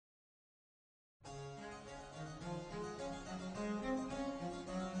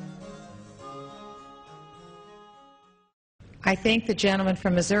I thank the gentleman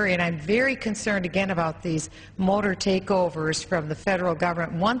from Missouri, and I'm very concerned again about these motor takeovers from the federal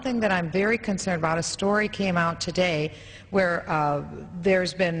government. One thing that I'm very concerned about, a story came out today where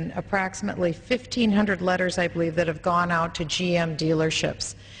there's been approximately 1,500 letters, I believe, that have gone out to GM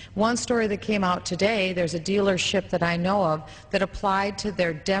dealerships. One story that came out today, there's a dealership that I know of that applied to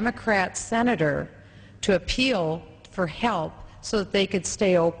their Democrat senator to appeal for help so that they could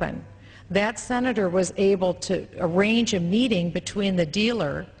stay open. That senator was able to arrange a meeting between the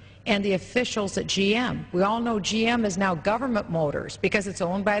dealer and the officials at GM. We all know GM is now Government Motors because it's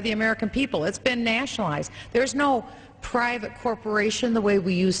owned by the American people. It's been nationalized. There's no private corporation the way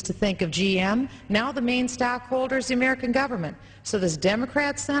we used to think of GM. Now the main stockholder is the American government. So this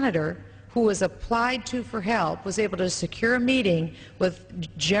Democrat senator who was applied to for help was able to secure a meeting with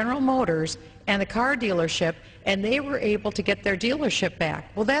General Motors and the car dealership, and they were able to get their dealership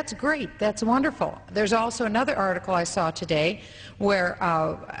back. Well, that's great. That's wonderful. There's also another article I saw today where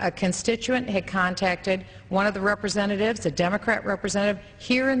a constituent had contacted one of the representatives, a Democrat representative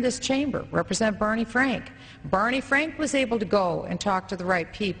here in this chamber, Representative Barney Frank. Barney Frank was able to go and talk to the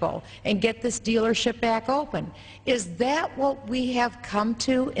right people and get this dealership back open. Is that what we have come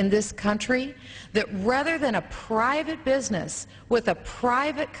to in this country? That rather than a private business with a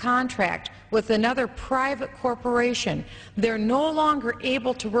private contract with another private corporation, they're no longer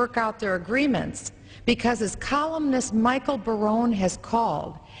able to work out their agreements because, as columnist Michael Barone has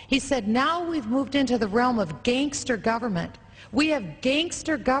called, he said, now we've moved into the realm of gangster government. We have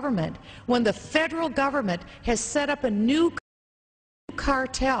gangster government when the federal government has set up a new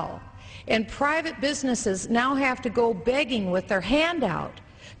cartel, and private businesses now have to go begging with their hand out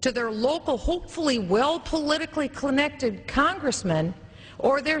to their local, hopefully well politically connected congressman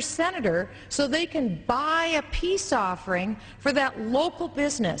or their senator so they can buy a peace offering for that local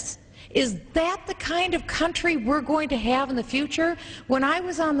business. Is that the kind of country we're going to have in the future? When I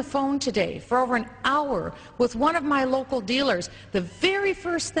was on the phone today for over an hour with one of my local dealers, the very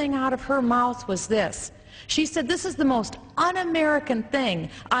first thing out of her mouth was this. She said, this is the most un-American thing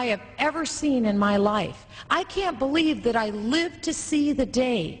I have ever seen in my life. I can't believe that I lived to see the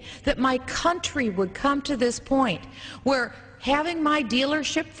day that my country would come to this point where having my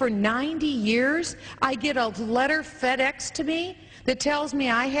dealership for 90 years, I get a letter FedEx to me that tells me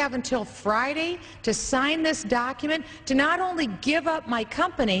I have until Friday to sign this document to not only give up my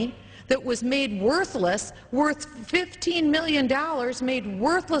company that was made worthless, worth $15 million, made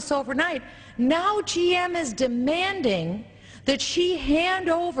worthless overnight. Now GM is demanding that she hand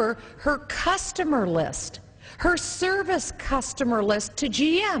over her customer list, her service customer list to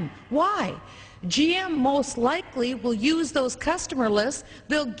GM. Why? GM most likely will use those customer lists.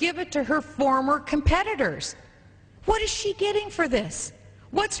 They'll give it to her former competitors. What is she getting for this?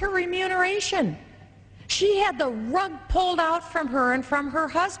 What's her remuneration? She had the rug pulled out from her and from her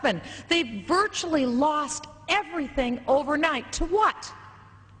husband. They virtually lost everything overnight. To what?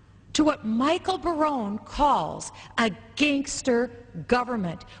 To what Michael Barone calls a gangster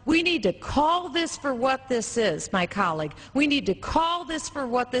government. We need to call this for what this is, my colleague. We need to call this for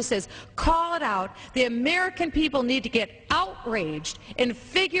what this is. Call it out. The American people need to get outraged and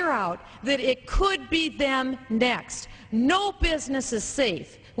figure out that it could be them next. No business is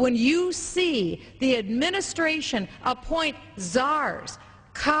safe when you see the administration appoint czars,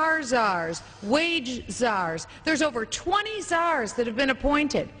 car czars, wage czars. There's over 20 czars that have been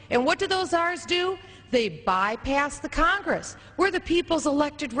appointed. And what do those czars do? They bypass the Congress. We're the people's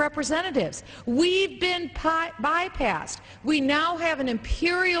elected representatives. We've been bypassed. We now have an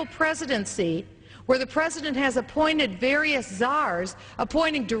imperial presidency where the president has appointed various czars,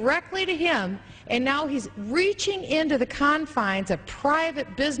 appointing directly to him, and now he's reaching into the confines of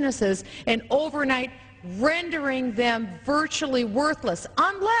private businesses and overnight rendering them virtually worthless,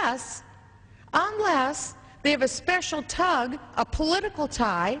 unless they have a special tug, a political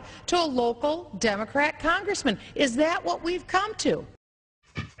tie, to a local Democrat congressman. Is that what we've come to?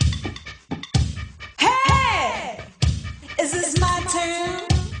 Hey! Is this my turn?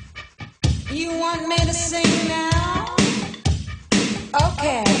 You want me to sing now?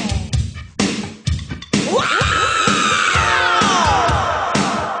 Okay.